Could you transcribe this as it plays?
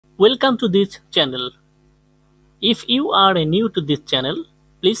Welcome to this channel. If you are new to this channel,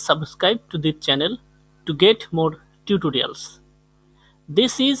 please subscribe to this channel to get more tutorials.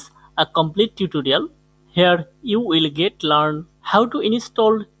 This is a complete tutorial. Here you will get learn how to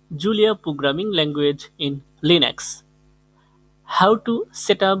install Julia programming language in Linux, how to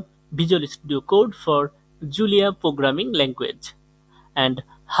set up Visual Studio Code for Julia programming language, and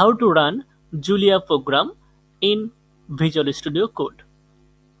how to run Julia program in Visual Studio Code.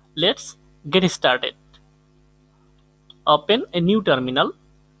 Let's get started. Open a new terminal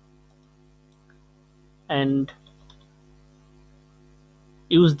and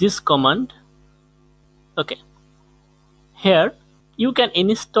use this command. Okay, here you can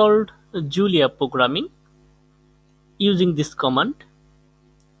install Julia programming using this command.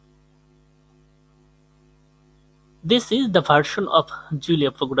 This is the version of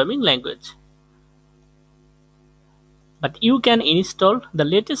Julia programming language, but you can install the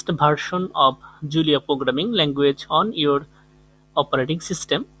latest version of Julia programming language on your operating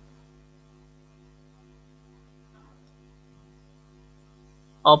system.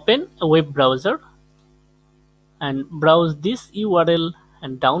 Open a web browser and browse this URL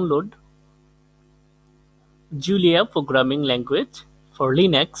and download Julia programming language for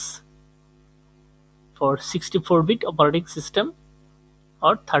Linux for 64-bit operating system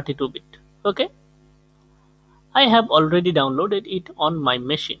or 32-bit. Okay, I have already downloaded it on my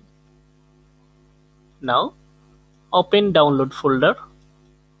machine. Now open download folder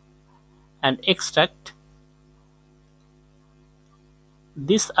and extract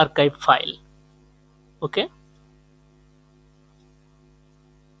this archive file. Okay,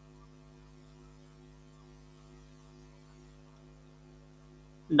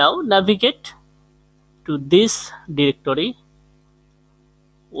 now navigate to this directory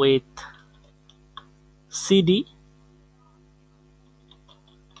with cd.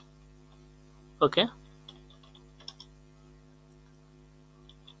 Okay,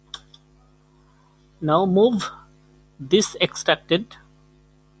 now move this extracted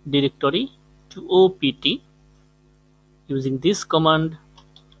directory to opt using this command.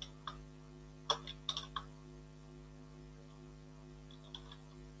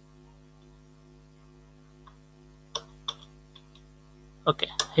 Okay,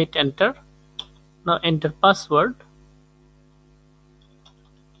 hit enter. Now enter password.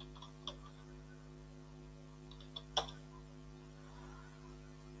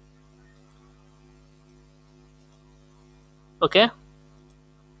 Okay,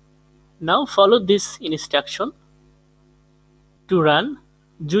 now follow this instruction. To run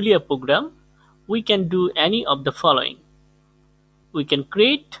Julia program, we can do any of the following. We can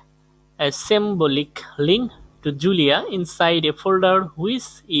create a symbolic link to Julia inside a folder which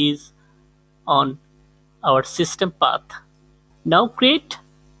is on our system path. Now create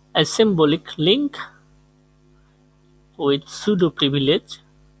a symbolic link with sudo privilege.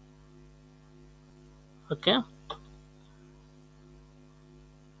 Okay,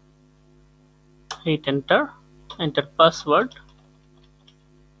 hit enter, enter password.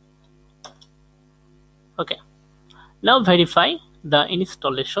 Okay, now verify the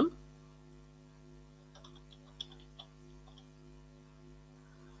installation.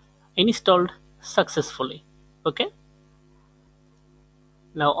 Installed successfully. Okay,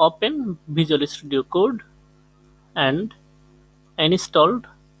 now open Visual Studio Code and installed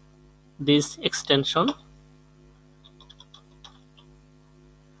this extension.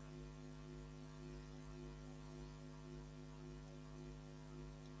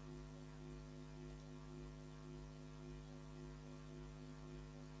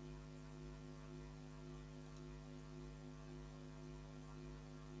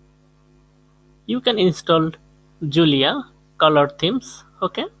 You can install Julia color themes.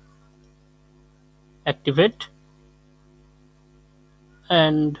 Okay, activate,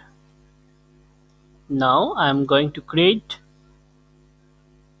 and now I am going to create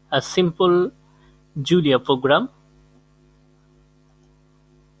a simple Julia program.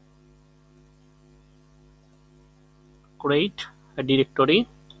 Create a directory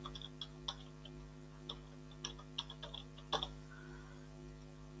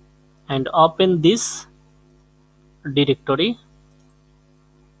and open this directory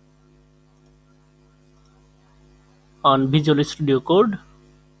on Visual Studio Code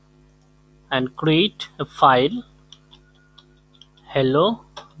and create a file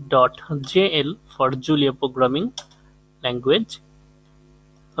hello.jl for Julia programming language.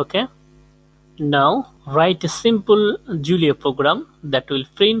 Okay, now write a simple Julia program that will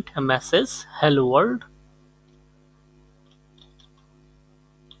print a message hello world.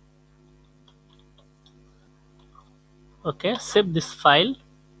 Okay, save this file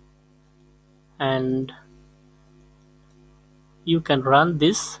and you can run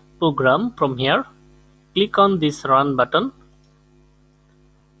this program from here. Click on this run button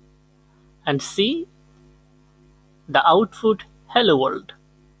and see the output hello world.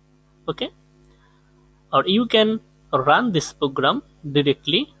 Okay, or you can run this program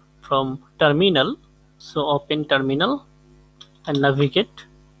directly from terminal. So open terminal and navigate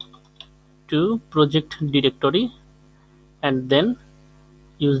to project directory and then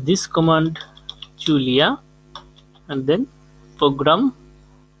use this command Julia and then program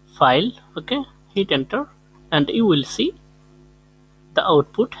file. Okay, hit enter and you will see the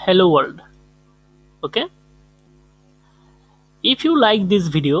output hello world. Okay, if you like this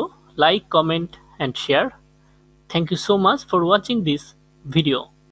video, like, comment and share. Thank you so much for watching this video.